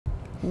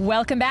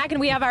Welcome back,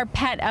 and we have our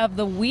pet of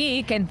the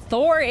week, and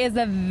Thor is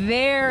a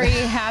very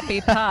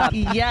happy pup.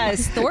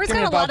 Yes, Thor's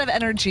got a lot of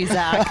energy,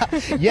 Zach.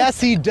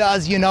 Yes, he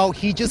does. You know,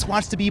 he just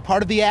wants to be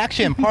part of the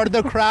action, part of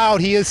the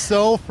crowd. He is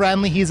so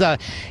friendly. He's a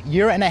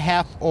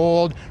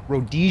 1.5-year-old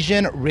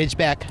Rhodesian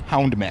Ridgeback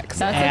Hound mix.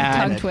 That's a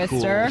tongue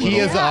twister. He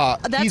is he's a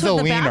what the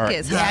wiener. back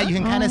is, huh? Yeah, you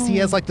can kind of see he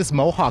has like this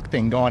mohawk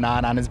thing going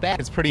on his back.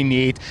 It's pretty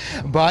neat,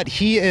 but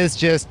he is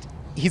just.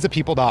 He's a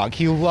people dog.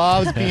 He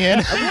loves being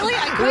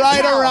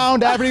right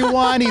around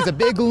everyone. He's a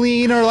big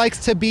leaner,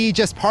 likes to be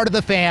just part of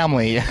the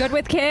family. Good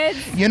with kids?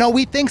 You know,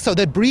 we think so.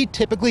 The breed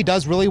typically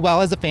does really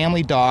well as a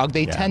family dog.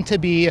 They tend to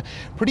be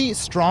pretty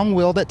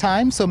strong-willed at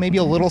times, so maybe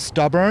a little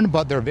stubborn,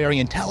 but they're very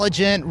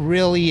intelligent,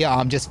 really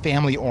just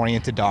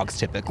family-oriented dogs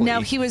typically.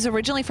 Now, he was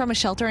originally from a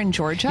shelter in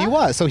Georgia? He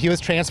was. So he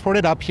was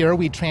transported up here.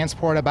 We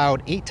transport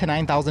about 8,000 to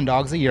 9,000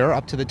 dogs a year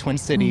up to the Twin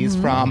Cities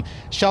from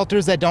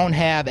shelters that don't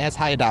have as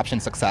high adoption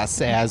success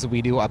as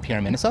we do up here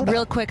in Minnesota.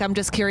 Real quick, I'm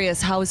just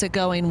curious, how is it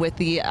going with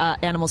the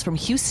animals from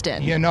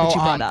Houston you know, that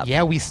you brought up?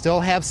 Yeah, we still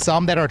have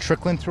some that are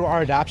trickling through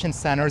our adoption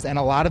centers, and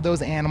a lot of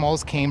those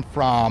animals came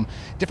from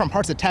different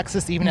parts of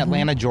Texas, even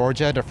Atlanta,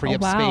 Georgia, to free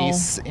up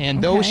space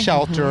in those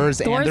shelters.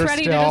 Thor's and they're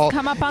ready still, to just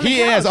come up on the He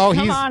couch. is. Oh,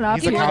 Come he's on up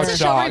a here. He wants couch to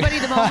show dog. everybody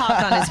the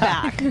mohawk on his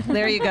back.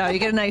 There you go. You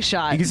get a nice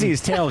shot. You can see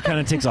his tail kind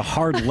of takes a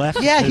hard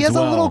left. Yeah, he as has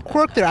well. a little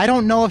quirk there. I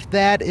don't know if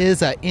that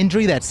is an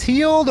injury that's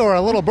healed or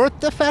a little birth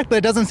defect, but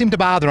it doesn't seem to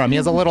bother him. He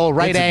has a little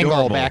right It's angle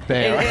adorable. back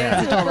there. It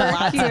is adorable.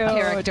 Lots of Cute.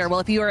 character. Well,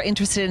 if you are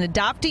interested in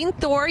adopting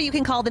Thor, you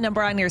can call the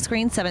number on your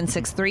screen,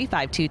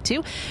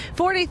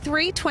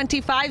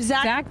 763-522-4325.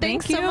 Zach,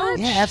 thanks so much.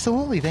 Yeah,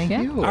 absolutely. Thank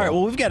you. All right,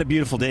 well, we've got a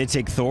beautiful day to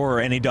take Thor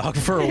or any dog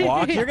for a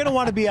walk. You're going to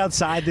want to be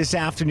outside this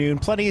afternoon.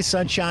 Plenty of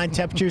sunshine,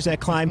 temperatures that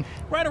climb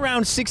right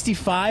around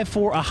 65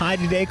 for a high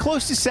today,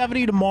 close to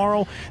 70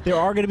 tomorrow. There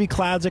are going to be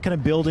clouds that kind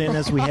of build in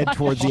as we head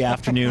towards the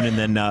afternoon, and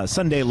then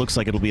Sunday looks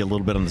like it'll be a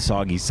little bit on the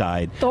soggy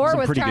side. Thor Some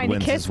was pretty trying good to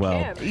winds kiss as well.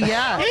 him.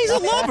 Yeah. He's a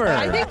lover.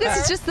 I think this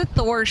is just the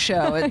Thor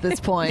show at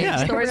this point.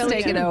 Yeah. Thor's Really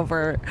taking is.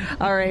 over.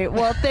 All right.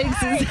 Well, thanks,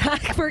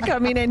 Zach, for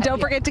coming in.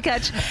 Don't forget to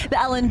catch the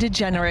Ellen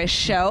DeGeneres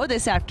show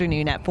this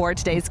afternoon at 4.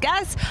 Today's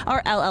guests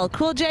are LL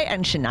Cool J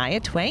and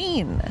Shania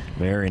Twain.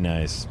 Very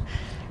nice.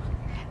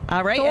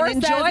 All right, Thor and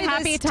enjoy says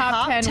happy this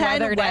top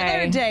 10 weather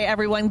day.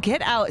 Everyone,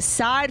 get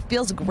outside.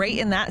 Feels great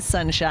in that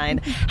sunshine.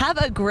 Have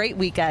a great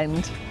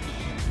weekend.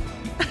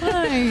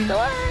 Hi.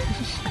 Thor.